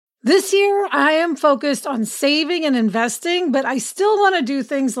This year, I am focused on saving and investing, but I still want to do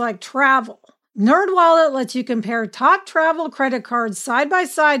things like travel. NerdWallet lets you compare top travel credit cards side by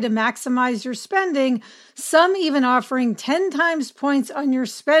side to maximize your spending, some even offering 10 times points on your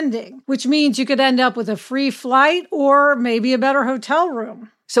spending, which means you could end up with a free flight or maybe a better hotel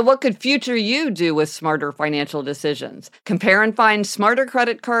room. So what could future you do with smarter financial decisions? Compare and find smarter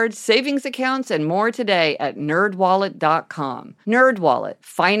credit cards, savings accounts, and more today at nerdwallet.com. NerdWallet,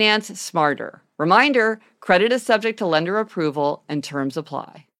 finance smarter. Reminder, credit is subject to lender approval and terms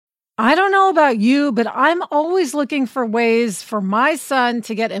apply. I don't know about you, but I'm always looking for ways for my son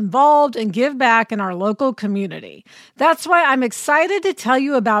to get involved and give back in our local community. That's why I'm excited to tell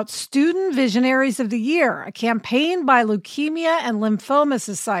you about Student Visionaries of the Year, a campaign by Leukemia and Lymphoma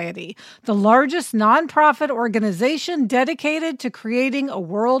Society, the largest nonprofit organization dedicated to creating a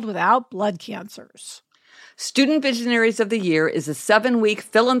world without blood cancers. Student Visionaries of the Year is a 7-week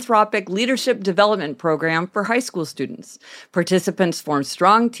philanthropic leadership development program for high school students. Participants form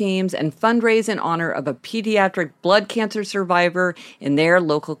strong teams and fundraise in honor of a pediatric blood cancer survivor in their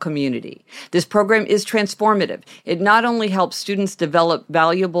local community. This program is transformative. It not only helps students develop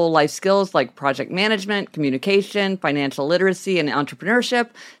valuable life skills like project management, communication, financial literacy, and entrepreneurship,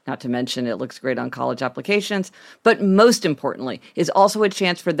 not to mention it looks great on college applications, but most importantly, is also a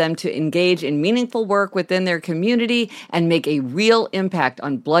chance for them to engage in meaningful work within their community and make a real impact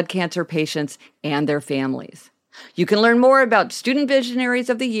on blood cancer patients and their families. You can learn more about Student Visionaries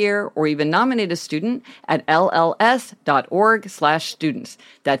of the Year or even nominate a student at lls.org/students.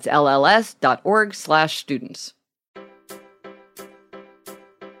 That's lls.org/students.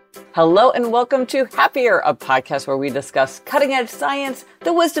 Hello and welcome to Happier, a podcast where we discuss cutting-edge science,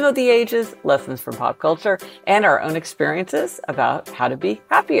 the wisdom of the ages, lessons from pop culture, and our own experiences about how to be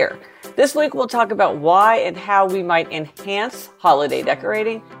happier. This week we'll talk about why and how we might enhance holiday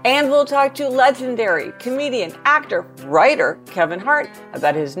decorating, and we'll talk to legendary comedian, actor, writer Kevin Hart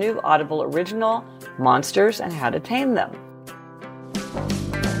about his new Audible original, Monsters and How to Tame Them.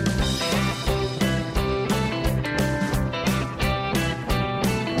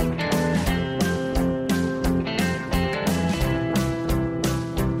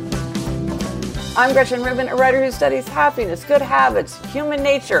 I'm Gretchen Rubin, a writer who studies happiness, good habits, human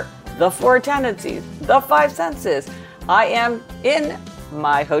nature, the 4 tendencies, the 5 senses. I am in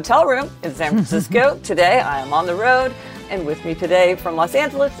my hotel room in San Francisco. Today, I am on the road, and with me today from Los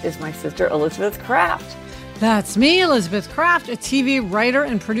Angeles is my sister, Elizabeth Craft. That's me, Elizabeth Craft, a TV writer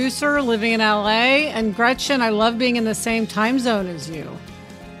and producer living in LA. And Gretchen, I love being in the same time zone as you.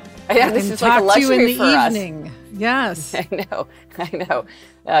 Yeah, this is like a luxury for us. Talk to you in the evening. Yes. I know.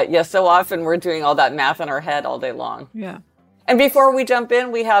 So often we're doing all that math in our head all day long. Yeah. And before we jump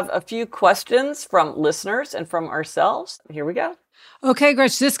in, we have a few questions from listeners and from ourselves. Here we go. Okay,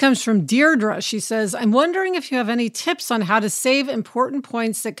 Gretch, this comes from Deirdre. She says, I'm wondering if you have any tips on how to save important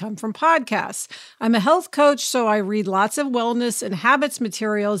points that come from podcasts. I'm a health coach, so I read lots of wellness and habits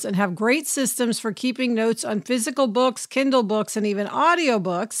materials and have great systems for keeping notes on physical books, Kindle books, and even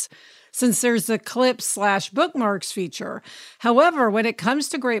audiobooks, since there's the clips/bookmarks feature. However, when it comes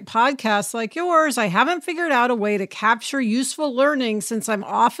to great podcasts like yours, I haven't figured out a way to capture useful learning since I'm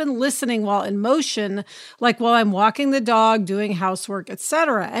often listening while in motion, like while I'm walking the dog, doing housework,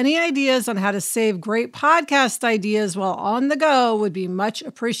 etc. Any ideas on how to save great podcast ideas while on the go would be much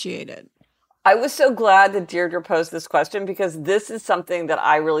appreciated. I was so glad that Deirdre posed this question because this is something that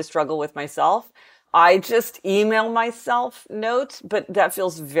I really struggle with myself. I just email myself notes, but that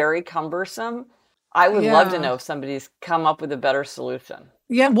feels very cumbersome. I would love to know if somebody's come up with a better solution.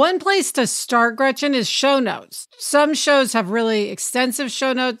 Yeah, one place to start, Gretchen, is show notes. Some shows have really extensive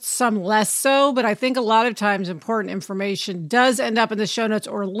show notes, some less so, but I think a lot of times important information does end up in the show notes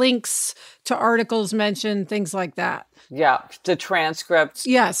or links to articles mentioned, things like that. Yeah, the transcripts.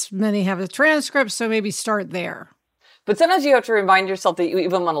 Yes, many have the transcripts, so maybe start there. But sometimes you have to remind yourself that you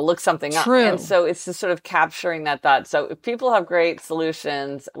even want to look something up. True. And so it's just sort of capturing that thought. So if people have great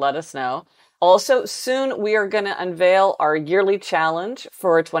solutions, let us know. Also, soon we are going to unveil our yearly challenge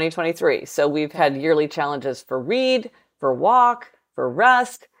for 2023. So we've had yearly challenges for read, for walk, for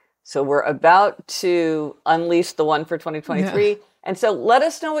rest. So we're about to unleash the one for 2023. Yeah. And so let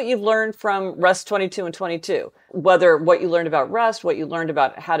us know what you've learned from Rest 22 and 22, whether what you learned about rest, what you learned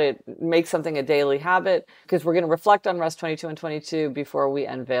about how to make something a daily habit, because we're going to reflect on Rest 22 and 22 before we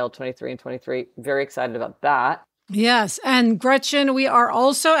unveil 23 and 23. Very excited about that. Yes. And Gretchen, we are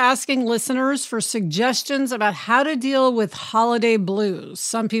also asking listeners for suggestions about how to deal with holiday blues.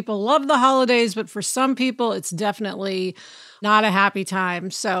 Some people love the holidays, but for some people, it's definitely not a happy time.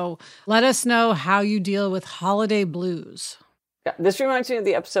 So let us know how you deal with holiday blues. Yeah, this reminds me of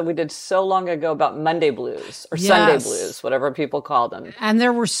the episode we did so long ago about Monday blues or Sunday blues, whatever people call them. And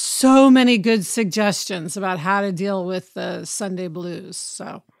there were so many good suggestions about how to deal with the Sunday blues.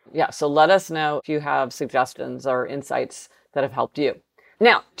 So let us know if you have suggestions or insights that have helped you.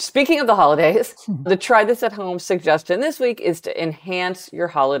 Now, speaking of the holidays, the try this at home suggestion this week is to enhance your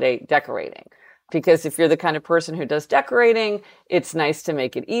holiday decorating. Because if you're the kind of person who does decorating, it's nice to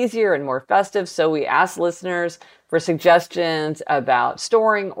make it easier and more festive. So we asked listeners for suggestions about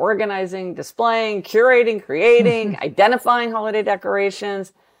storing, organizing, displaying, curating, creating, identifying holiday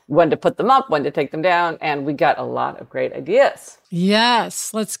decorations, when to put them up, when to take them down. And we got a lot of great ideas.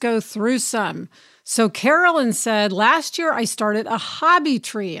 Yes, let's go through some. So Carolyn said, last year I started a hobby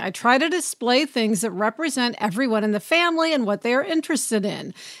tree. I try to display things that represent everyone in the family and what they are interested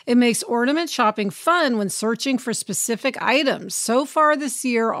in. It makes ornament shopping fun when searching for specific items. So far this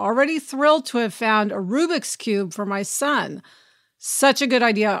year, already thrilled to have found a Rubik's Cube for my son. Such a good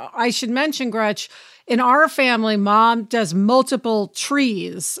idea. I should mention, Gretch, in our family, Mom does multiple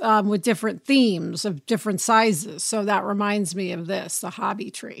trees with different themes of different sizes. So that reminds me of this, the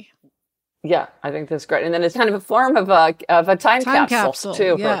hobby tree. Yeah, I think that's great. And then it's kind of a form of a time capsule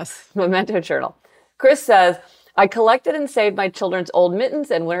too, yes. For Memento Journal. Chris says, I collected and saved my children's old mittens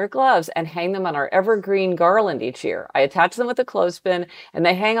and winter gloves and hang them on our evergreen garland each year. I attach them with a clothespin and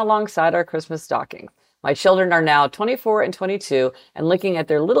they hang alongside our Christmas stockings. My children are now 24 and 22, and looking at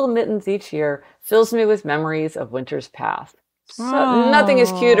their little mittens each year fills me with memories of winter's past. So nothing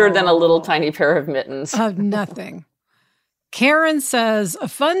is cuter than a little tiny pair of mittens. Nothing. Karen says, a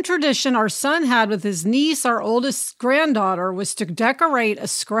fun tradition our son had with his niece, our oldest granddaughter, was to decorate a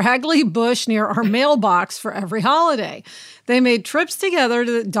scraggly bush near our mailbox for every holiday. They made trips together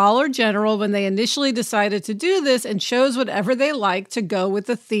to the Dollar General when they initially decided to do this and chose whatever they liked to go with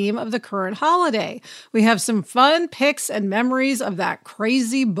the theme of the current holiday. We have some fun pics and memories of that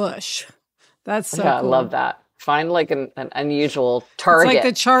crazy bush. That's so cool. I love that. Find like an unusual target. It's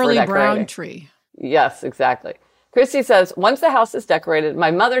like the Charlie Brown tree. Yes, exactly. Christy says, once the house is decorated,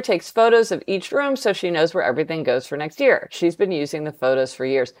 my mother takes photos of each room so she knows where everything goes for next year. She's been using the photos for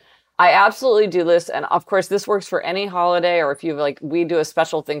years. I absolutely do this. And of course, this works for any holiday, or if you we do a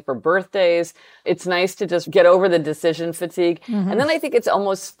special thing for birthdays. It's nice to just get over the decision fatigue. Mm-hmm. And then I think it's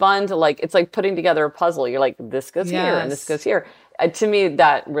almost fun to it's like putting together a puzzle. You're like, this goes here and this goes here. To me,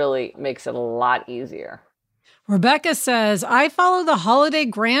 that really makes it a lot easier. Rebecca says, I follow the holiday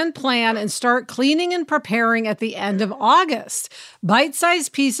grand plan and start cleaning and preparing at the end of August.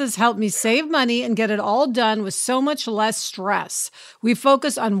 Bite-sized pieces help me save money and get it all done with so much less stress. We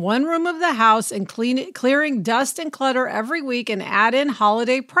focus on one room of the house and clearing dust and clutter every week and add in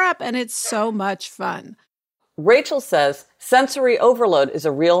holiday prep, and it's so much fun. Rachel says, sensory overload is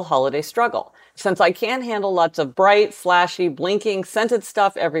a real holiday struggle. Since I can't handle lots of bright, flashy, blinking, scented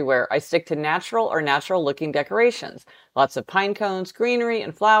stuff everywhere, I stick to natural or natural-looking decorations. Lots of pine cones, greenery,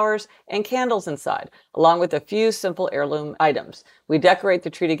 and flowers, and candles inside, along with a few simple heirloom items. We decorate the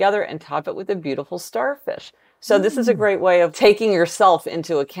tree together and top it with a beautiful starfish. So this is a great way of taking yourself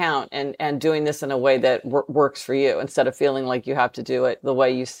into account and doing this in a way that works for you, instead of feeling like you have to do it the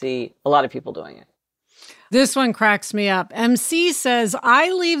way you see a lot of people doing it. This one cracks me up. MC says, I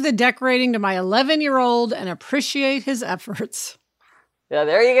leave the decorating to my 11-year-old and appreciate his efforts. Yeah,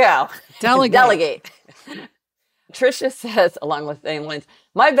 there you go. Delegate. Tricia says, along with same lines,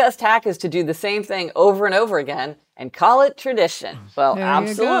 my best hack is to do the same thing over and over again and call it tradition. Well,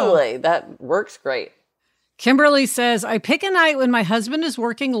 absolutely. That works great. Kimberly says, I pick a night when my husband is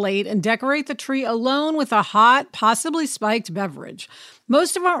working late and decorate the tree alone with a hot, possibly spiked beverage.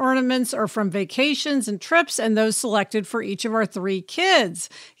 Most of our ornaments are from vacations and trips and those selected for each of our 3 kids.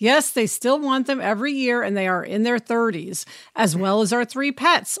 Yes, they still want them every year and they are in their 30s, as well as our 3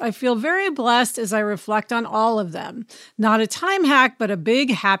 pets. I feel very blessed as I reflect on all of them. Not a time hack, but a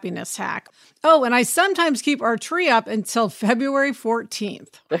big happiness hack. Oh, and I sometimes keep our tree up until February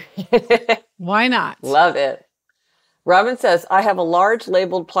 14th. Why not? Love it. Robin says, I have a large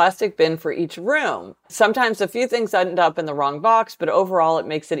labeled plastic bin for each room. Sometimes a few things end up in the wrong box, but overall it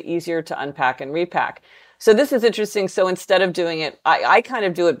makes it easier to unpack and repack. So this is interesting. So instead of doing it, I kind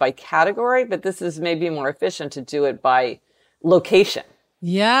of do it by category, but this is maybe more efficient to do it by location.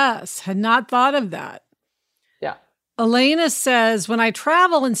 Yes, had not thought of that. Yeah. Elena says, when I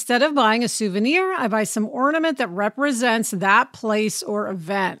travel, instead of buying a souvenir, I buy some ornament that represents that place or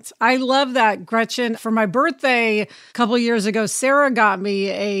event. I love that, Gretchen. For my birthday a couple years ago, Sarah got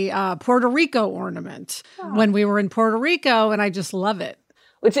me a Puerto Rico ornament when we were in Puerto Rico, and I just love it.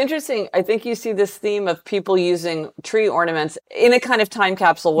 What's interesting, I think you see this theme of people using tree ornaments in a kind of time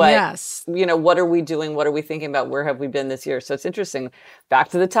capsule way. Yes. What are we doing? What are we thinking about? Where have we been this year? So it's interesting. Back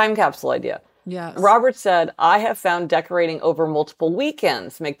to the time capsule idea. Yes. Robert said, I have found decorating over multiple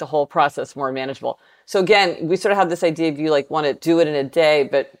weekends make the whole process more manageable. So again, we sort of have this idea of you want to do it in a day,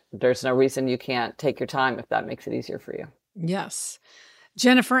 but there's no reason you can't take your time if that makes it easier for you. Yes.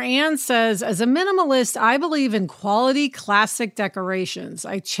 Jennifer Ann says, as a minimalist, I believe in quality classic decorations.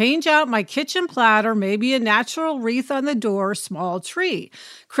 I change out my kitchen platter, maybe a natural wreath on the door, small tree.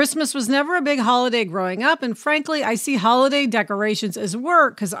 Christmas was never a big holiday growing up, and frankly, I see holiday decorations as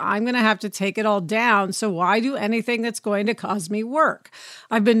work because I'm going to have to take it all down, so why do anything that's going to cause me work?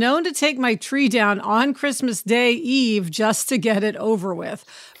 I've been known to take my tree down on Christmas Day Eve just to get it over with.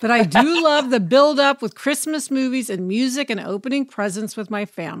 But I do love the build-up with Christmas movies and music and opening presents with my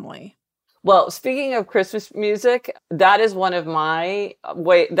family. Well, speaking of Christmas music, that is one of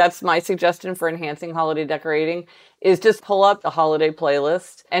that's my suggestion for enhancing holiday decorating, is just pull up the holiday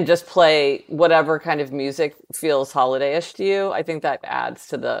playlist and just play whatever kind of music feels holiday-ish to you. I think that adds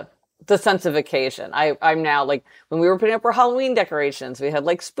to the sense of occasion. I'm now when we were putting up our Halloween decorations, we had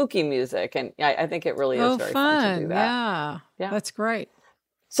spooky music, and I think it really is very fun to do that. Yeah, that's great.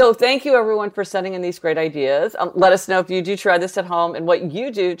 So thank you, everyone, for sending in these great ideas. Let us know if you do try this at home and what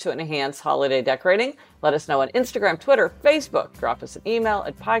you do to enhance holiday decorating. Let us know on Instagram, Twitter, Facebook. Drop us an email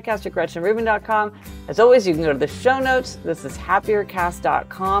at podcast@GretchenRubin.com. As always, you can go to the show notes. This is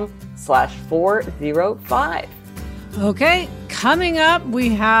happiercast.com/405. Okay, coming up,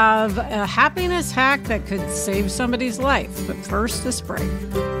 we have a happiness hack that could save somebody's life. But first, this break.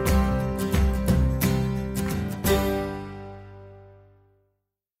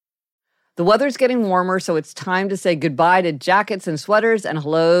 The weather's getting warmer, so it's time to say goodbye to jackets and sweaters and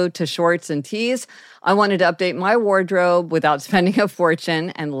hello to shorts and tees. I wanted to update my wardrobe without spending a fortune,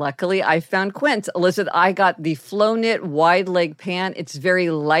 and luckily I found Quince. Elizabeth, I got the Flow Knit wide leg pant. It's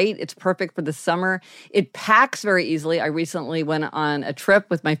very light. It's perfect for the summer. It packs very easily. I recently went on a trip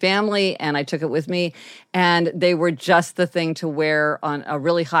with my family, and I took it with me, and they were just the thing to wear on a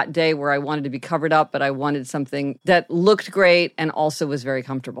really hot day where I wanted to be covered up, but I wanted something that looked great and also was very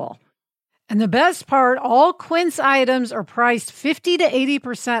comfortable. And the best part, all Quince items are priced 50 to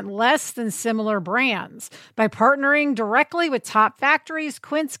 80% less than similar brands. By partnering directly with top factories,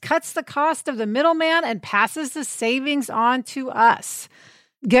 Quince cuts the cost of the middleman and passes the savings on to us.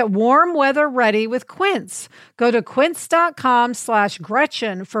 Get warm weather ready with Quince. Go to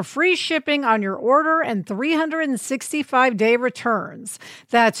quince.com/Gretchen for free shipping on your order and 365-day returns.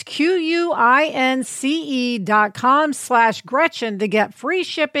 That's QUINCE.com/Gretchen to get free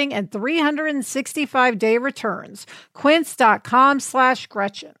shipping and 365-day returns.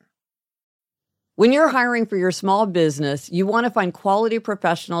 Quince.com/Gretchen. When you're hiring for your small business, you want to find quality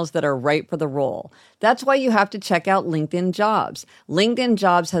professionals that are right for the role. That's why you have to check out LinkedIn Jobs. LinkedIn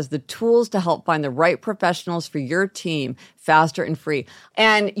Jobs has the tools to help find the right professionals for your team faster and free.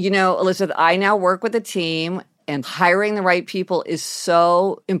 And, Elizabeth, I now work with a team, and hiring the right people is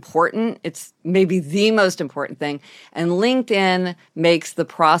so important. It's maybe the most important thing. And LinkedIn makes the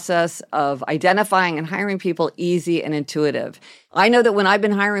process of identifying and hiring people easy and intuitive. I know that when I've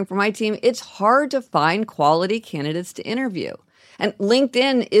been hiring for my team, it's hard to find quality candidates to interview. And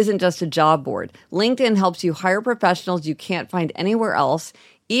LinkedIn isn't just a job board. LinkedIn helps you hire professionals you can't find anywhere else,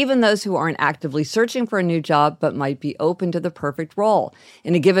 even those who aren't actively searching for a new job but might be open to the perfect role.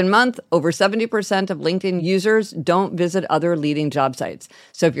 In a given month, over 70% of LinkedIn users don't visit other leading job sites.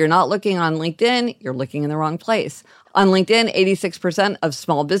 So if you're not looking on LinkedIn, you're looking in the wrong place. On LinkedIn, 86% of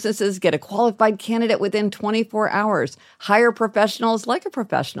small businesses get a qualified candidate within 24 hours. Hire professionals like a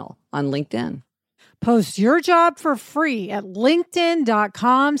professional on LinkedIn. Post your job for free at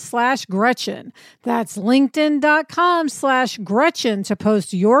linkedin.com/Gretchen. That's linkedin.com/Gretchen to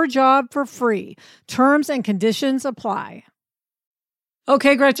post your job for free. Terms and conditions apply.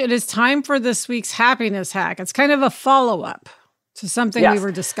 Okay, Gretchen, it is time for this week's happiness hack. It's kind of a follow-up to something we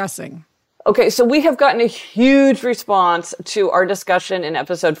were discussing. Okay, so we have gotten a huge response to our discussion in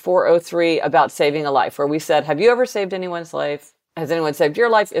episode 403 about saving a life, where we said, have you ever saved anyone's life? Has anyone saved your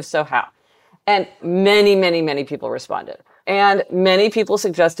life? If so, how? And many, many, many people responded. And many people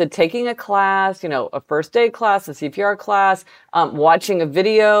suggested taking a class, a first aid class, a CPR class, watching a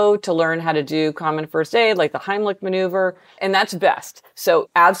video to learn how to do common first aid, like the Heimlich maneuver. And that's best. So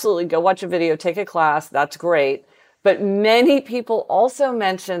absolutely go watch a video, take a class. That's great. But many people also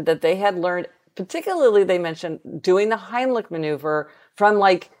mentioned that they had learned, particularly they mentioned doing the Heimlich maneuver from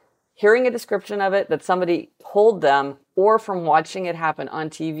hearing a description of it that somebody told them, or from watching it happen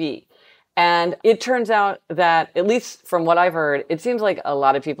on TV. And it turns out that, at least from what I've heard, it seems like a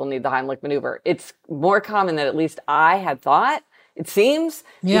lot of people need the Heimlich maneuver. It's more common than at least I had thought, it seems,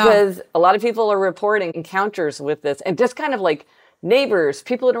 because a lot of people are reporting encounters with this, and just kind of like neighbors,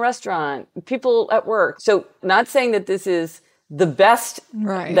 people in a restaurant, people at work. So not saying that this is the best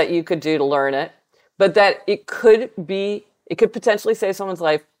that you could do to learn it, but that it could potentially save someone's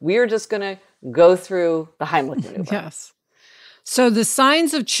life. We are just going to go through the Heimlich maneuver. Yes. So the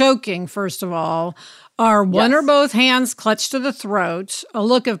signs of choking, first of all, are one or both hands clutched to the throat, a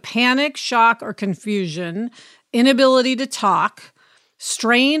look of panic, shock, or confusion, inability to talk,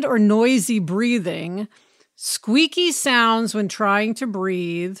 strained or noisy breathing, squeaky sounds when trying to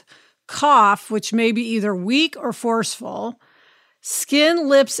breathe, cough, which may be either weak or forceful, skin,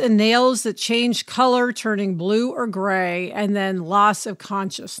 lips, and nails that change color, turning blue or gray, and then loss of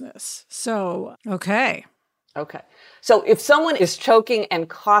consciousness. So, okay. So if someone is choking and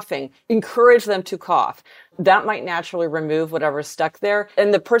coughing, encourage them to cough. That might naturally remove whatever's stuck there.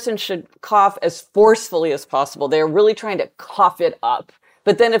 And the person should cough as forcefully as possible. They're really trying to cough it up.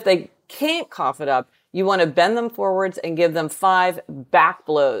 But then if they can't cough it up, you want to bend them forwards and give them 5 back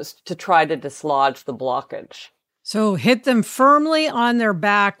blows to try to dislodge the blockage. So hit them firmly on their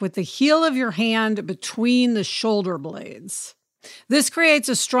back with the heel of your hand between the shoulder blades. This creates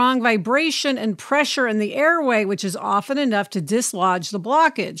a strong vibration and pressure in the airway, which is often enough to dislodge the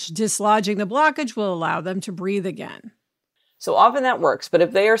blockage. Dislodging the blockage will allow them to breathe again. So often that works, but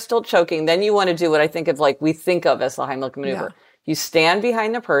if they are still choking, then you want to do what I think of we think of as the Heimlich maneuver. You stand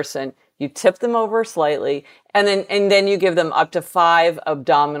behind the person, you tip them over slightly, and then you give them up to 5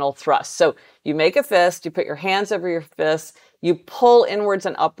 abdominal thrusts. So you make a fist, you put your hands over your fists, you pull inwards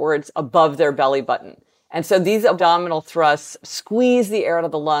and upwards above their belly button. And so these abdominal thrusts squeeze the air out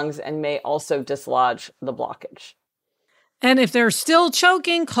of the lungs and may also dislodge the blockage. And if they're still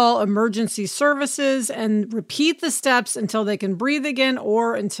choking, call emergency services and repeat the steps until they can breathe again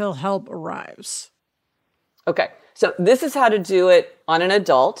or until help arrives. Okay, so this is how to do it on an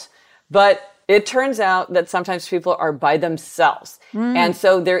adult, but it turns out that sometimes people are by themselves. And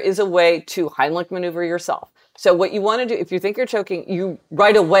so there is a way to Heimlich maneuver yourself. So what you want to do, if you think you're choking, you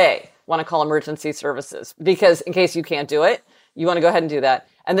right away want to call emergency services, because in case you can't do it, you want to go ahead and do that.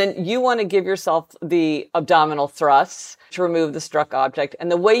 And then you want to give yourself the abdominal thrusts to remove the struck object.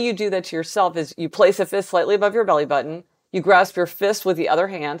 And the way you do that to yourself is you place a fist slightly above your belly button. You grasp your fist with the other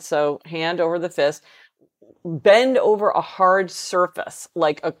hand, so hand over the fist. Bend over a hard surface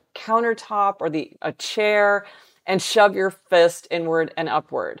like a countertop or a chair, and shove your fist inward and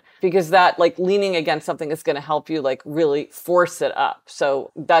upward, because that leaning against something is going to help you really force it up.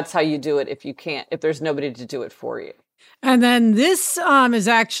 So that's how you do it if there's nobody to do it for you. And then this is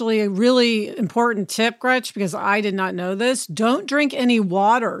actually a really important tip, Gretch, because I did not know this. Don't drink any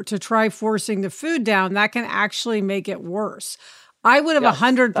water to try forcing the food down. That can actually make it worse. I would have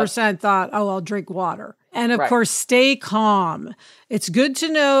 100% thought, I'll drink water. And of course, stay calm. It's good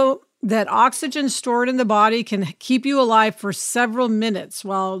to know that oxygen stored in the body can keep you alive for several minutes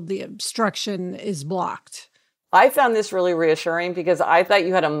while the obstruction is blocked. I found this really reassuring because I thought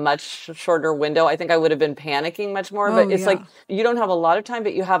you had a much shorter window. I think I would have been panicking much more, but it's you don't have a lot of time,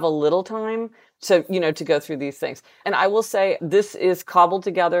 but you have a little time to go through these things. And I will say this is cobbled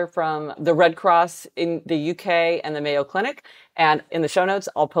together from the Red Cross in the UK and the Mayo Clinic. And in the show notes,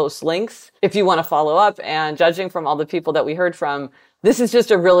 I'll post links if you want to follow up. And judging from all the people that we heard from, this is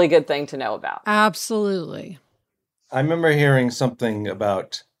just a really good thing to know about. Absolutely. I remember hearing something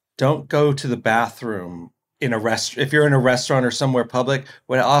about don't go to the bathroom in a restaurant. If you're in a restaurant or somewhere public,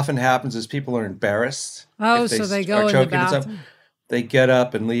 what often happens is people are embarrassed. Oh, so they go in the bathroom. They get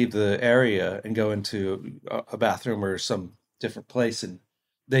up and leave the area and go into a bathroom or some different place, and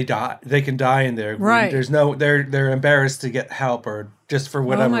they die. They can die in there. Right. They're embarrassed to get help or just for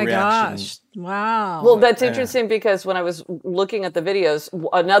whatever reaction. Gosh. Wow. Well, that's interesting because when I was looking at the videos,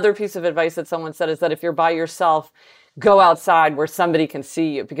 another piece of advice that someone said is that if you're by yourself, go outside where somebody can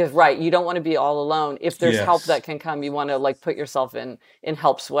see you, because you don't want to be all alone. If there's help that can come, you want to put yourself in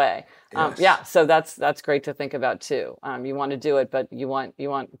help's way. So that's great to think about too. You want to do it, but you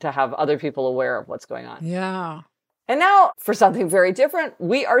want to have other people aware of what's going on. Yeah. And now for something very different,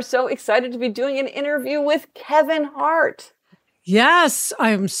 we are so excited to be doing an interview with Kevin Hart. Yes,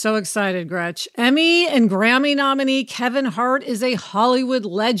 I'm so excited, Gretch. Emmy and Grammy nominee Kevin Hart is a Hollywood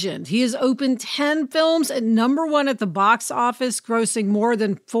legend. He has opened 10 films at #1 at the box office, grossing more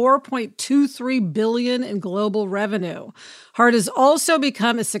than $4.23 billion in global revenue. Hart has also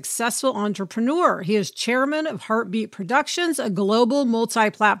become a successful entrepreneur. He is chairman of Heartbeat Productions, a global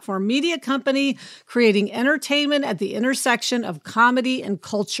multi-platform media company creating entertainment at the intersection of comedy and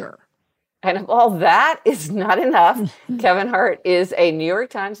culture. And if all that is not enough, Kevin Hart is a New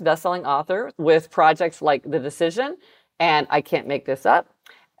York Times bestselling author with projects like The Decision and I Can't Make This Up.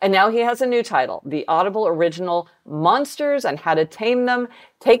 And now he has a new title, the Audible original Monsters and How to Tame Them,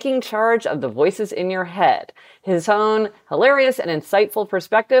 Taking Charge of the Voices in Your Head. His own hilarious and insightful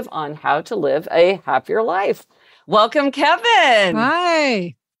perspective on how to live a happier life. Welcome, Kevin.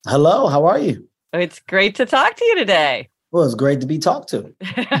 Hi. Hello, how are you? It's great to talk to you today. Well, it's great to be talked to.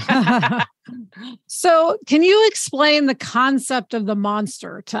 So, can you explain the concept of the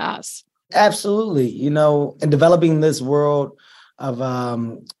monster to us? Absolutely. In developing this world of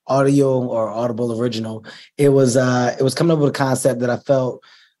audio or Audible original, it was coming up with a concept that I felt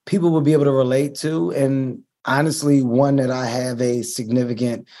people would be able to relate to, and honestly, one that I have a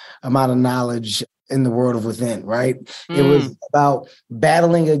significant amount of knowledge in the world of within, right? It was about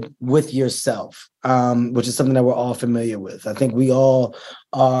battling with yourself, which is something that we're all familiar with. I think we all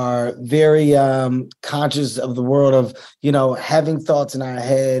are very conscious of the world of, having thoughts in our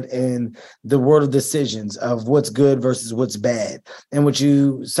head and the world of decisions of what's good versus what's bad. And what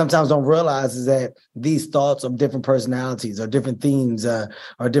you sometimes don't realize is that these thoughts of different personalities or different themes or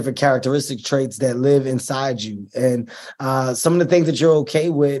different characteristic traits that live inside you. And some of the things that you're okay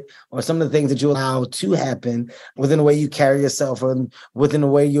with or some of the things that you allow to happen within the way you carry yourself and within the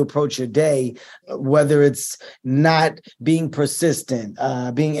way you approach your day, whether it's not being persistent,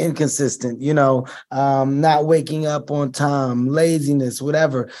 being inconsistent, not waking up on time, laziness,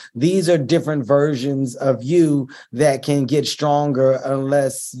 whatever. These are different versions of you that can get stronger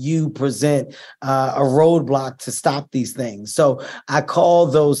unless you present a roadblock to stop these things. So I call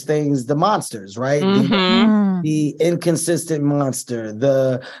those things the monsters, right? The inconsistent monster,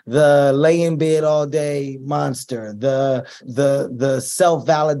 the lay in bed all day monster, the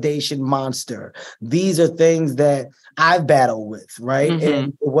self-validation monster. These are things that I've battled with, right?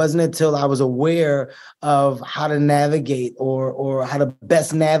 And it wasn't until I was aware of how to navigate or how to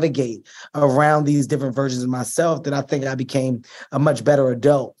best navigate around these different versions of myself that I think I became a much better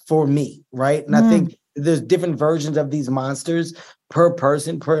adult for me, right? And I think there's different versions of these monsters per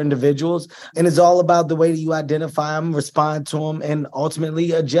person, per individuals. And it's all about the way that you identify them, respond to them, and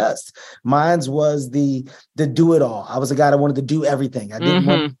ultimately adjust. Mine's was the do it all. I was a guy that wanted to do everything. I didn't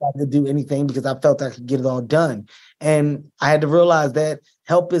want to do anything because I felt I could get it all done. And I had to realize that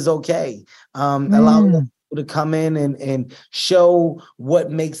help is okay. Allowing people to come in and show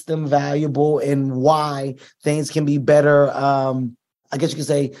what makes them valuable and why things can be better. I guess you could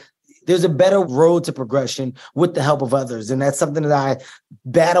say there's a better road to progression with the help of others. And that's something that I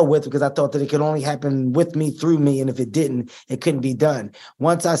battle with because I thought that it could only happen with me, through me. And if it didn't, it couldn't be done.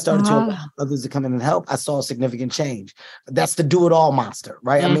 Once I started to allow others to come in and help, I saw significant change. That's the do it all monster,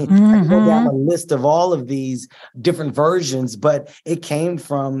 right? I mean, I can go down a list of all of these different versions, but it came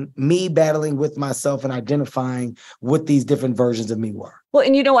from me battling with myself and identifying what these different versions of me were. Well,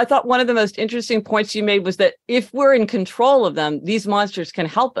 and I thought one of the most interesting points you made was that if we're in control of them, these monsters can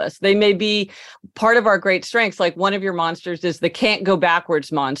help us. They may be part of our great strengths. Like one of your monsters is the can't go backwards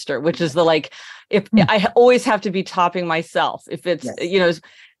monster, which is if I always have to be topping myself. If it's,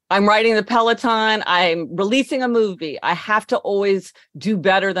 I'm riding the Peloton, I'm releasing a movie, I have to always do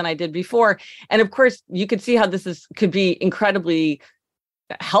better than I did before. And of course, you could see how could be incredibly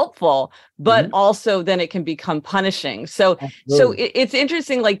helpful, but also then it can become punishing. So it's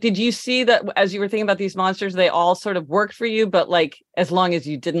interesting. Like, did you see that as you were thinking about these monsters, they all sort of worked for you, but as long as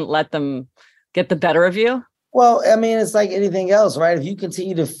you didn't let them get the better of you? Well, I mean, it's like anything else, right? If you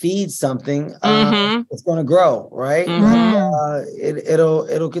continue to feed something, it's going to grow, right?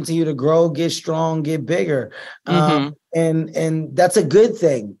 It'll continue to grow, get strong, get bigger. And that's a good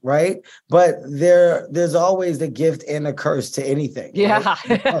thing, right? But there's always the gift and a curse to anything. Yeah.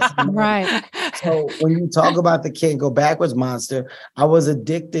 Right. So when you talk about the can't go backwards monster, I was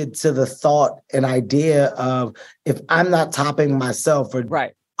addicted to the thought and idea of if I'm not topping myself or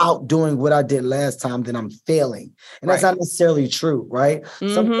outdoing what I did last time, then I'm failing. And that's not necessarily true, right?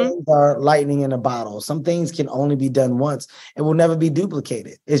 Some things are lightning in a bottle. Some things can only be done once and will never be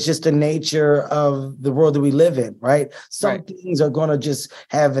duplicated. It's just the nature of the world that we live in, right? Some things are going to just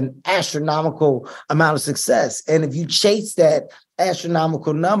have an astronomical amount of success. And if you chase that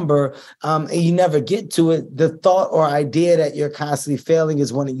astronomical number and you never get to it, the thought or idea that you're constantly failing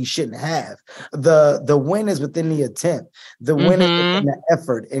is one that you shouldn't have. The win is within the attempt. The win is within the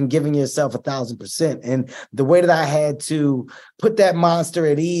effort and giving yourself 1,000%. And the way that I had to put that monster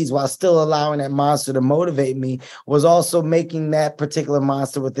at ease while still allowing that monster to motivate me was also making that particular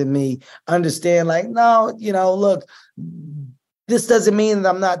monster within me understand, no, look, this doesn't mean that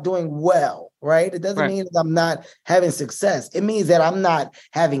I'm not doing well. Right? It doesn't mean that I'm not having success. It means that I'm not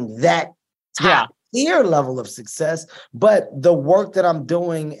having that top tier level of success, but the work that I'm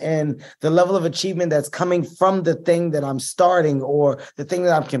doing and the level of achievement that's coming from the thing that I'm starting or the thing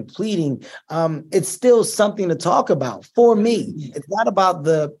that I'm completing, it's still something to talk about for me. It's not about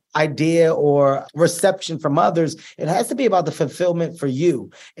the idea or reception from others. It has to be about the fulfillment for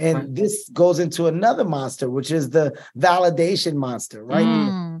you. And this goes into another monster, which is the validation monster,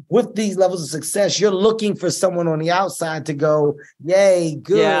 right? With these levels of success, you're looking for someone on the outside to go, yay,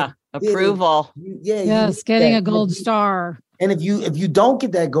 good. Yeah. Approval. Yes, getting a gold star. And if you don't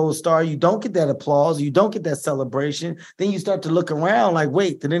get that gold star, you don't get that applause, you don't get that celebration, then you start to look around like,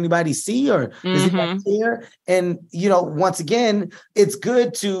 wait, did anybody see or is it not here? And, once again, it's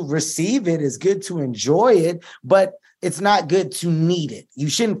good to receive it. It's good to enjoy it, but it's not good to need it. You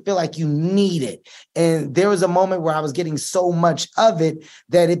shouldn't feel like you need it. And there was a moment where I was getting so much of it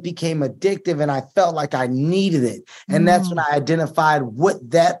that it became addictive and I felt like I needed it. And that's when I identified what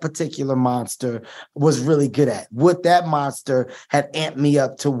that particular monster was really good at, what that monster had amped me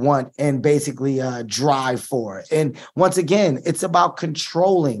up to want and basically drive for. And once again, it's about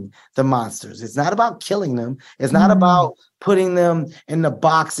controlling the monsters. It's not about killing them. It's not about putting them in the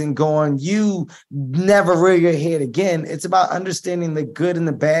box and going, you never rear your head again. It's about understanding the good and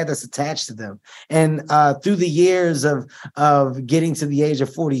the bad that's attached to them. And through the years of getting to the age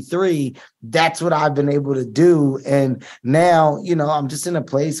of 43, that's what I've been able to do. And now, I'm just in a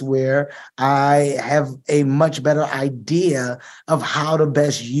place where I have a much better idea of how to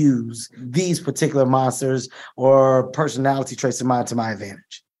best use these particular monsters or personality traits of mine to my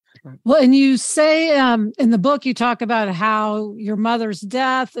advantage. Well, and you say in the book, you talk about how your mother's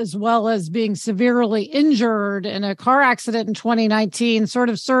death, as well as being severely injured in a car accident in 2019, sort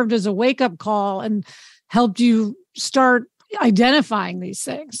of served as a wake-up call and helped you start identifying these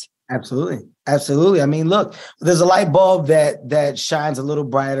things. Absolutely. Absolutely. I mean, look, there's a light bulb that shines a little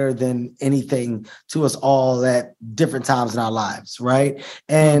brighter than anything to us all at different times in our lives, right?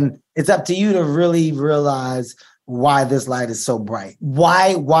 And it's up to you to really realize why this light is so bright,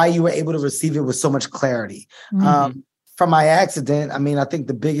 why you were able to receive it with so much clarity. From my accident, I mean, I think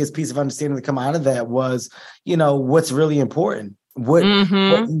the biggest piece of understanding to come out of that was, what's really important, what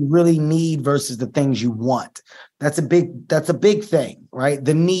you really need versus the things you want. That's a big thing, right?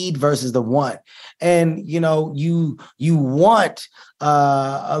 The need versus the want. And, you want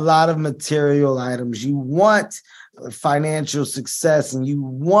a lot of material items. You want financial success and you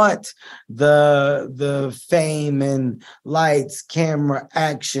want the fame and lights, camera,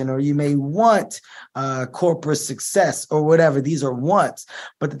 action, or you may want corporate success or whatever. These are wants.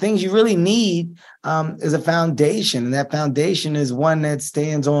 But the things you really need is a foundation. And that foundation is one that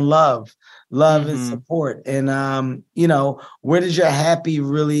stands on love. Love and support. And, where does your happy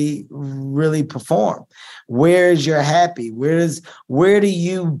really, really perform? Where is your happy? Where do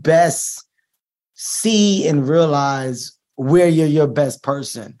you best see and realize where you're your best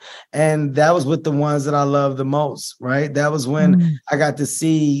person? And that was with the ones that I love the most, right? That was when I got to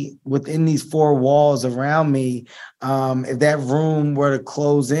see within these four walls around me, if that room were to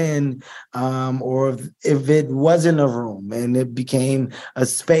close in, or if it wasn't a room and it became a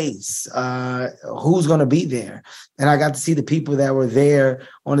space, who's going to be there? And I got to see the people that were there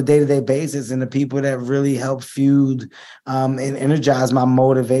on a day-to-day basis and the people that really helped fuel and energize my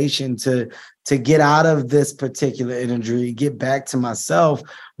motivation to get out of this particular injury, get back to myself.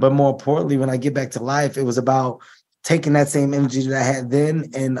 But more importantly, when I get back to life, it was about taking that same energy that I had then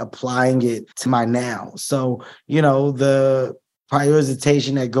and applying it to my now. So, the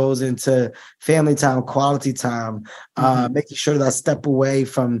prioritization that goes into family time, quality time, making sure that I step away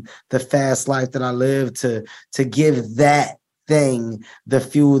from the fast life that I live to give that thing the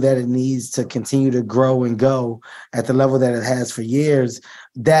fuel that it needs to continue to grow and go at the level that it has for years.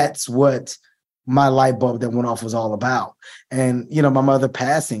 That's what my light bulb that went off was all about. And, my mother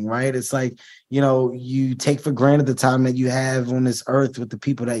passing, right? It's like, you take for granted the time that you have on this earth with the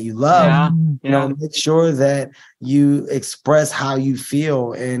people that you love. Make sure that you express how you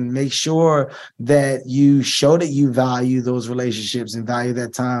feel and make sure that you show that you value those relationships and value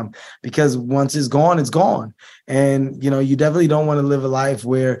that time, because once it's gone, it's gone. And, you definitely don't want to live a life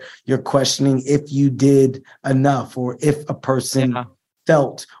where you're questioning if you did enough or if a person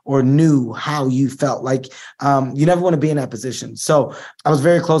felt or knew how you felt. Like, you never want to be in that position. So I was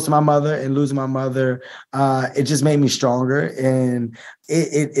very close to my mother, and losing my mother, it just made me stronger, and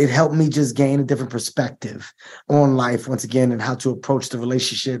it helped me just gain a different perspective on life once again, and how to approach the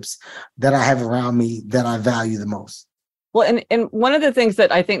relationships that I have around me that I value the most. Well, and one of the things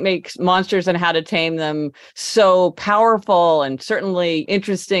that I think makes Monsters and How to Tame Them so powerful and certainly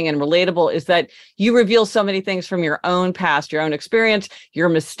interesting and relatable is that you reveal so many things from your own past, your own experience, your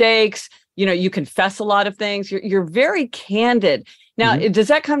mistakes, you confess a lot of things. You're very candid. Now, does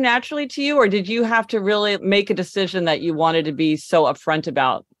that come naturally to you, or did you have to really make a decision that you wanted to be so upfront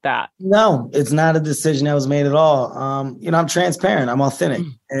about that? No, it's not a decision that was made at all. I'm transparent. I'm authentic.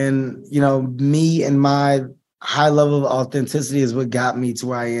 And, me and my high level of authenticity is what got me to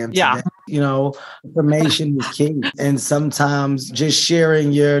where I am today. Information is key. And sometimes just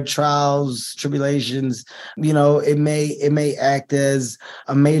sharing your trials, tribulations, it may act as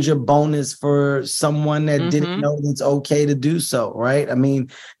a major bonus for someone that didn't know it's okay to do so, right? I mean,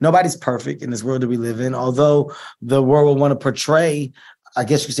 nobody's perfect in this world that we live in, although the world will want to portray, I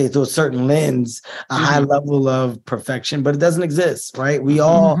guess you could say, through a certain lens, a high level of perfection, but it doesn't exist, right? We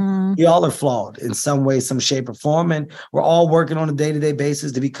all are flawed in some way, some shape or form. And we're all working on a day-to-day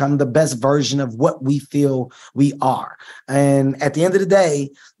basis to become the best version of what we feel we are. And at the end of the day,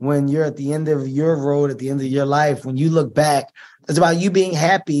 when you're at the end of your road, at the end of your life, when you look back, it's about you being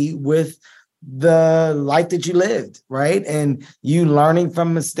happy with the life that you lived, right? And you learning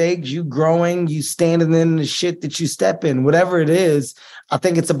from mistakes, you growing, you standing in the shit that you step in, whatever it is. I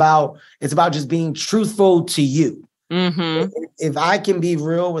think it's about just being truthful to you. If I can be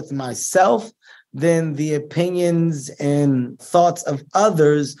real with myself, then the opinions and thoughts of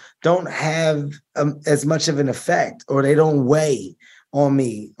others don't have as much of an effect, or they don't weigh on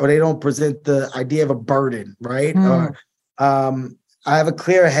me, or they don't present the idea of a burden, right? Or I have a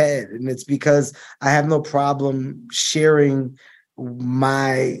clear head, and it's because I have no problem sharing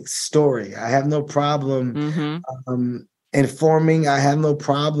my story. I have no problem informing. I have no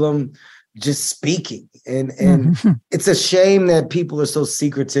problem just speaking. And it's a shame that people are so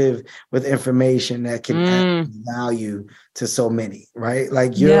secretive with information that can add value to so many, right?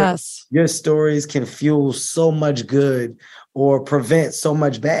 Like your stories can fuel so much good or prevent so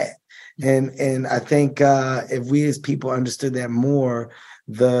much bad. And I think if we as people understood that more,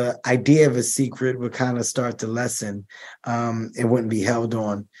 the idea of a secret would kind of start to lessen. It wouldn't be held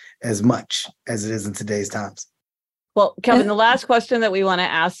on as much as it is in today's times. Well, Kelvin, the last question that we want to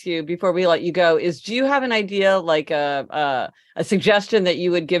ask you before we let you go is, do you have an idea, like a suggestion that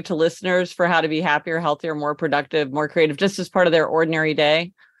you would give to listeners for how to be happier, healthier, more productive, more creative, just as part of their ordinary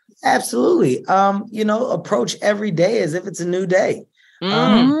day? Absolutely. Approach every day as if it's a new day.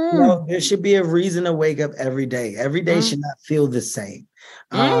 There should be a reason to wake up every day. Every day should not feel the same.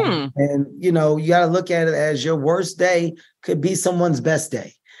 And, you got to look at it as your worst day could be someone's best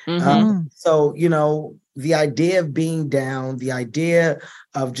day. So, the idea of being down, the idea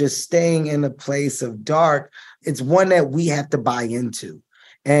of just staying in a place of dark, it's one that we have to buy into.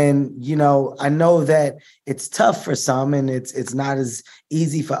 And, I know that it's tough for some, and it's not as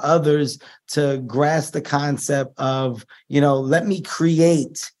easy for others to grasp the concept of, let me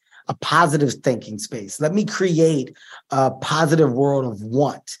create a positive thinking space. Let me create a positive world of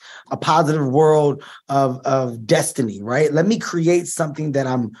want, a positive world of destiny, right? Let me create something that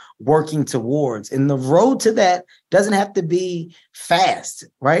I'm working towards. And the road to that doesn't have to be fast,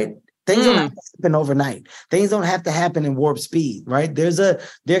 right? Things don't have to happen overnight. Things don't have to happen in warp speed, right?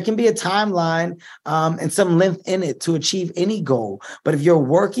 There can be a timeline and some length in it to achieve any goal. But if you're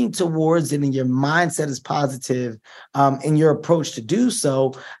working towards it and your mindset is positive in your approach to do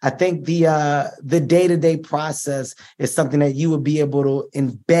so, I think the day-to-day process is something that you would be able to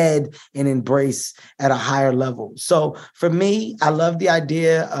embed and embrace at a higher level. So for me, I love the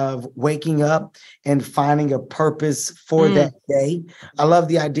idea of waking up and finding a purpose for that day. I love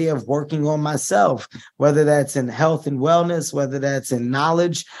the idea of working on myself, whether that's in health and wellness, whether that's in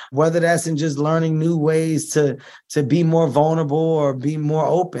knowledge, whether that's in just learning new ways to be more vulnerable or be more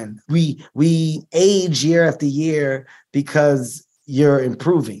open. We age year after year because you're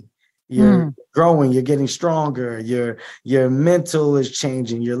improving. You're growing, you're getting stronger, your mental is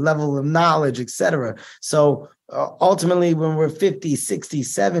changing, your level of knowledge, etc. So ultimately, when we're 50, 60,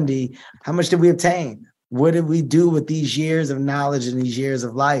 70, how much did we obtain? What did we do with these years of knowledge and these years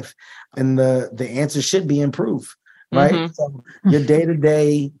of life? And the answer should be improve, right? So your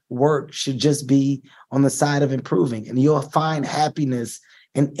day-to-day work should just be on the side of improving, and you'll find happiness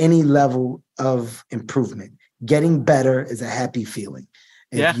in any level of improvement. Getting better is a happy feeling.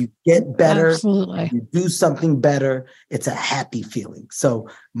 If you get better, you do something better, it's a happy feeling. So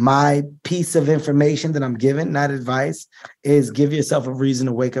my piece of information that I'm giving, not advice, is give yourself a reason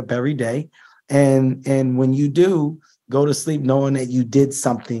to wake up every day. And when you do, go to sleep knowing that you did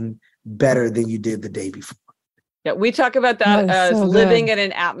something better than you did the day before. Yeah, we talk about that as living in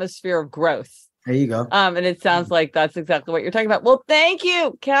an atmosphere of growth. There you go. And it sounds like that's exactly what you're talking about. Well, thank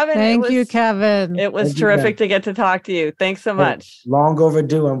you, Kevin. Thank you, Kevin. It was terrific to get to talk to you. Thanks so much. Long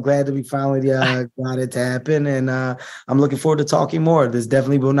overdue. I'm glad that we finally got it to happen. And I'm looking forward to talking more. This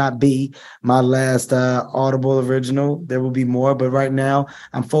definitely will not be my last Audible original. There will be more. But right now,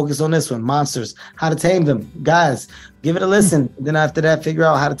 I'm focused on this one, Monsters, How to Tame Them. Guys, give it a listen. Then after that, figure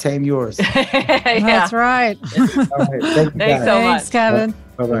out how to tame yours. That's right. All right. Thank you, Thanks so much. Thanks, Kevin.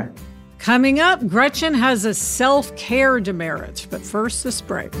 Bye-bye. Coming up, Gretchen has a self-care demerit. But first, this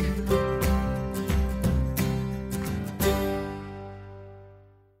break.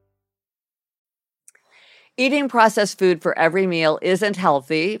 Eating processed food for every meal isn't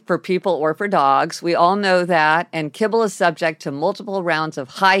healthy for people or for dogs. We all know that. And kibble is subject to multiple rounds of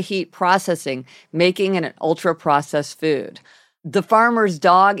high heat processing, making it an ultra-processed food. The Farmer's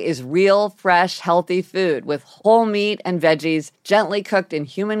Dog is real, fresh, healthy food with whole meat and veggies gently cooked in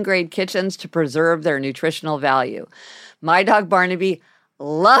human-grade kitchens to preserve their nutritional value. My dog Barnaby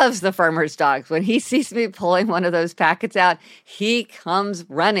loves the Farmer's Dog. When he sees me pulling one of those packets out, he comes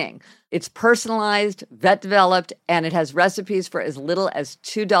running. It's personalized, vet-developed, and it has recipes for as little as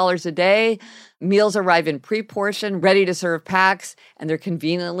 $2 a day. Meals arrive in pre-portioned, ready-to-serve packs, and they're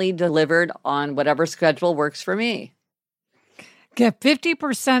conveniently delivered on whatever schedule works for me. Get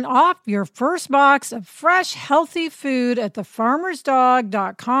 50% off your first box of fresh, healthy food at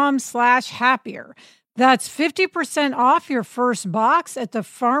thefarmersdog.com/happier. That's 50% off your first box at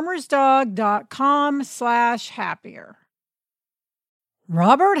thefarmersdog.com/happier.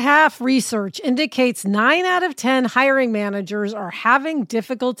 Robert Half research indicates 9 out of 10 hiring managers are having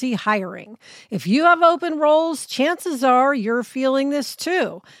difficulty hiring. If you have open roles, chances are you're feeling this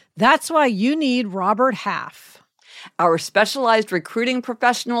too. That's why you need Robert Half. Our specialized recruiting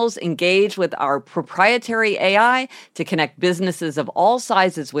professionals engage with our proprietary AI to connect businesses of all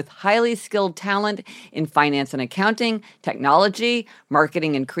sizes with highly skilled talent in finance and accounting, technology,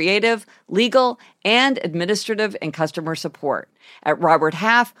 marketing and creative, legal, and administrative and customer support. At Robert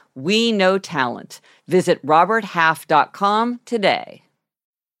Half, we know talent. Visit roberthalf.com today.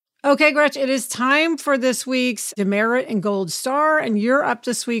 Okay, Gretch, it is time for this week's Demerit and Gold Star, and you're up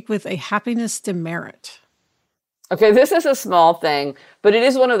this week with a happiness demerit. Okay, this is a small thing, but it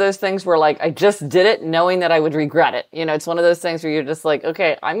is one of those things where, like, I just did it knowing that I would regret it. You know, it's one of those things where you're just like,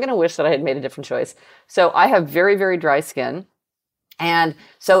 okay, I'm going to wish that I had made a different choice. So I have very, very dry skin. And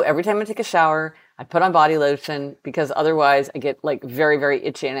so every time I take a shower, I put on body lotion because otherwise I get like very, very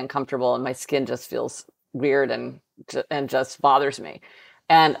itchy and uncomfortable and my skin just feels weird and just bothers me.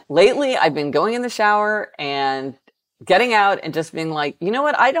 And lately I've been going in the shower and getting out and just being like, you know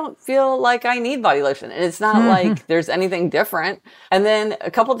what? I don't feel like I need body lotion. And it's not like there's anything different. And then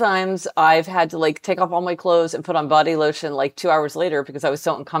a couple times I've had to like take off all my clothes and put on body lotion like 2 hours later because I was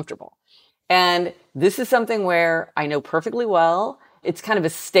so uncomfortable. And this is something where I know perfectly well. It's kind of a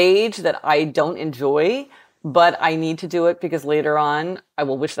stage that I don't enjoy, but I need to do it because later on I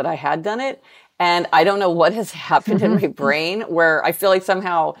will wish that I had done it. And I don't know what has happened in my brain where I feel like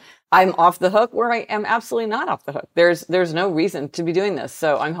somehow I'm off the hook where I am absolutely not off the hook. There's no reason to be doing this.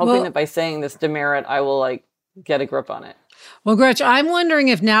 So I'm hoping that by saying this demerit, I will like get a grip on it. Well, Gretch, I'm wondering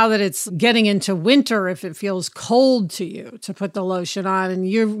if now that it's getting into winter, if it feels cold to you to put the lotion on and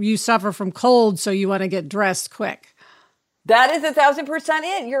you suffer from cold, so you want to get dressed quick. That is 1,000%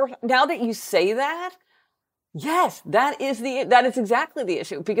 it. Now that you say that, yes, that is exactly the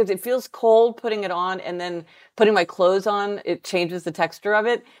issue because it feels cold putting it on and then putting my clothes on, it changes the texture of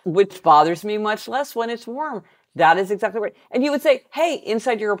it, which bothers me much less when it's warm. That is exactly right. And you would say, hey,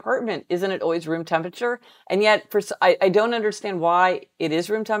 inside your apartment, isn't it always room temperature? And yet I don't understand why it is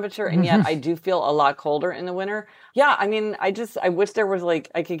room temperature. And yet I do feel a lot colder in the winter. Yeah. I mean, I wish there was like,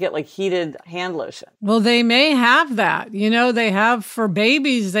 I could get like heated hand lotion. Well, they may have that. You know, they have for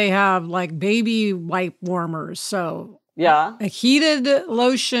babies, they have like baby wipe warmers. So yeah, a heated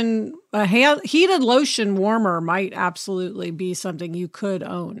lotion warmer might absolutely be something you could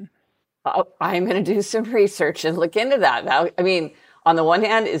own. I'm going to do some research and look into that. Now, I mean, on the one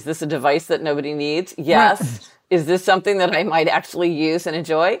hand, is this a device that nobody needs? Yes. Right. Is this something that I might actually use and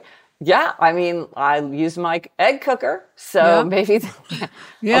enjoy? Yeah. I mean, I use my egg cooker. So maybe.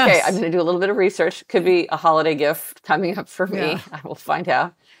 Yes. Okay. I'm going to do a little bit of research. Could be a holiday gift coming up for me. Yeah. I will find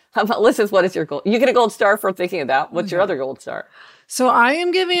out. Listen, what is your goal? You get a gold star for thinking of that. What's your other gold star? So I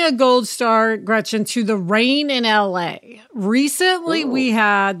am giving a gold star, Gretchen, to the rain in LA. Recently, we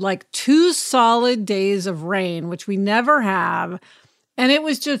had like 2 solid days of rain, which we never have. And it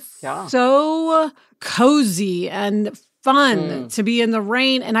was just so cozy and fun to be in the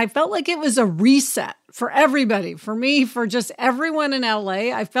rain. And I felt like it was a reset for everybody, for me, for just everyone in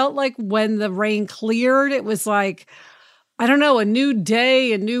LA. I felt like when the rain cleared, it was like, I don't know, a new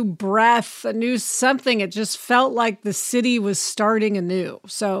day, a new breath, a new something. It just felt like the city was starting anew.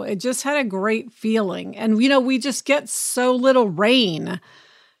 So it just had a great feeling. And, we just get so little rain.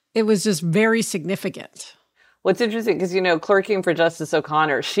 It was just very significant. What's interesting, because, Clerking for Justice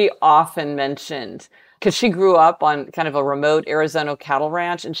O'Connor, she often mentioned, because she grew up on kind of a remote Arizona cattle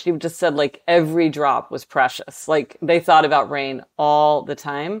ranch, and she just said, like, every drop was precious. Like, they thought about rain all the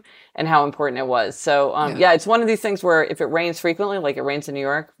time and how important it was. So, it's one of these things where if it rains frequently, like it rains in New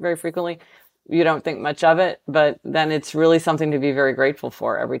York very frequently, you don't think much of it, but then it's really something to be very grateful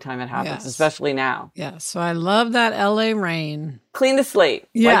for every time it happens, especially now. Yeah, so I love that LA rain. Clean the slate.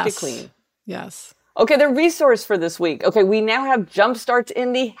 Yes. Wipe it clean. Yes. Okay, the resource for this week. Okay, we now have jump starts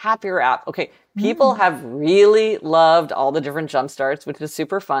in the Happier app. Okay, people have really loved all the different jump starts, which is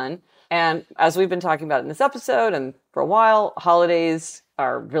super fun. And as we've been talking about in this episode and for a while, holidays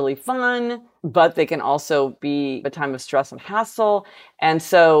are really fun, but they can also be a time of stress and hassle. And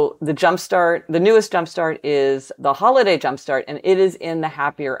so the newest jumpstart is the holiday jumpstart, and it is in the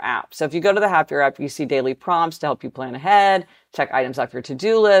Happier app. So if you go to the Happier app, you see daily prompts to help you plan ahead, check items off your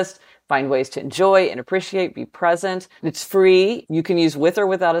to-do list, find ways to enjoy and appreciate, be present. It's free. You can use with or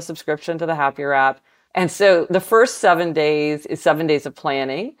without a subscription to the Happier app. And so the first 7 days is 7 days of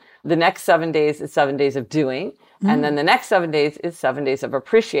planning. The next 7 days is 7 days of doing. And then the next 7 days is 7 days of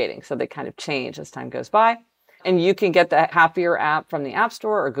appreciating. So they kind of change as time goes by. And you can get the Happier app from the App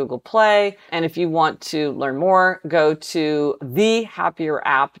Store or Google Play. And if you want to learn more, go to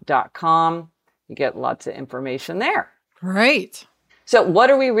thehappierapp.com. You get lots of information there. Great. So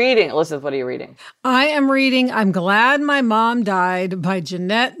what are we reading? Elizabeth, what are you reading? I am reading I'm Glad My Mom Died by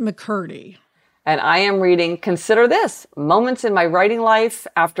Jeanette McCurdy. And I am reading Consider This, Moments in My Writing Life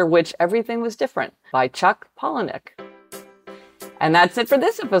After Which Everything Was Different by Chuck Palahniuk. And that's it for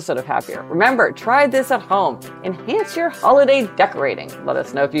this episode of Happier. Remember, try this at home. Enhance your holiday decorating. Let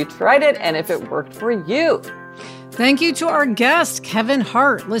us know if you tried it and if it worked for you. Thank you to our guest, Kevin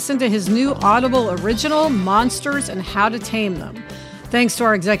Hart. Listen to his new Audible original, Monsters and How to Tame Them. Thanks to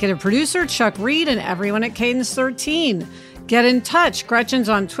our executive producer, Chuck Reed, and everyone at Cadence 13. Get in touch. Gretchen's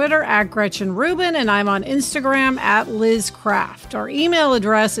on Twitter at Gretchen Rubin, and I'm on Instagram at Liz Craft. Our email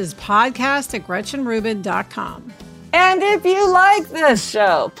address is podcast@GretchenRubin.com. And if you like this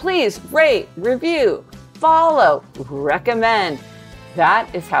show, please rate, review, follow, recommend.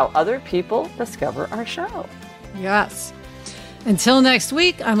 That is how other people discover our show. Yes. Until next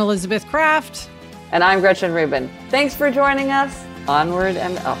week, I'm Elizabeth Craft. And I'm Gretchen Rubin. Thanks for joining us. Onward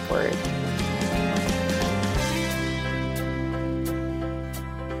and upward.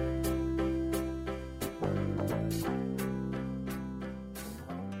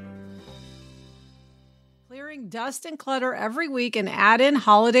 Clearing dust and clutter every week and add in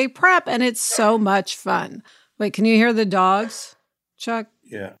holiday prep, and it's so much fun. Wait, can you hear the dogs, Chuck?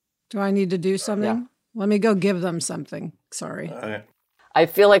 Yeah. Do I need to do something? Yeah. Let me go give them something. Sorry. I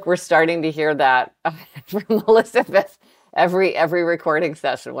feel like we're starting to hear that from Elizabeth every recording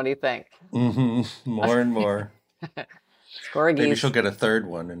session. What do you think? Mm-hmm. More and more. Corgis. Maybe she'll get a third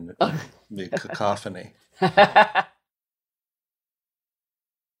one and be a cacophony.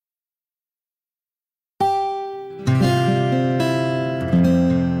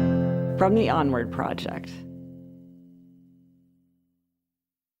 From the Onward Project.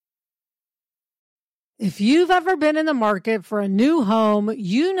 If you've ever been in the market for a new home,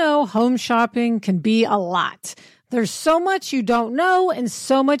 you know home shopping can be a lot. There's so much you don't know and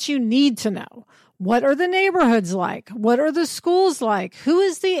so much you need to know. What are the neighborhoods like? What are the schools like? Who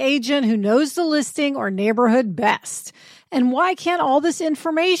is the agent who knows the listing or neighborhood best? And why can't all this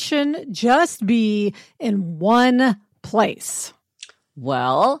information just be in one place?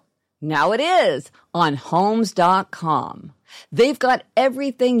 Well, now it is on Homes.com. They've got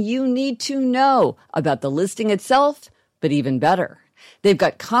everything you need to know about the listing itself, but even better. They've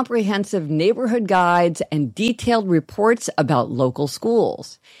got comprehensive neighborhood guides and detailed reports about local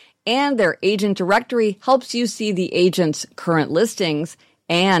schools. And their agent directory helps you see the agent's current listings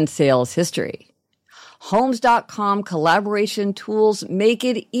and sales history. Homes.com collaboration tools make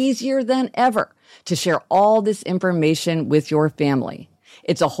it easier than ever to share all this information with your family.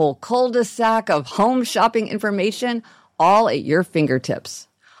 It's a whole cul-de-sac of home shopping information all at your fingertips.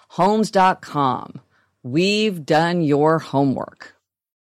 Homes.com. We've done your homework.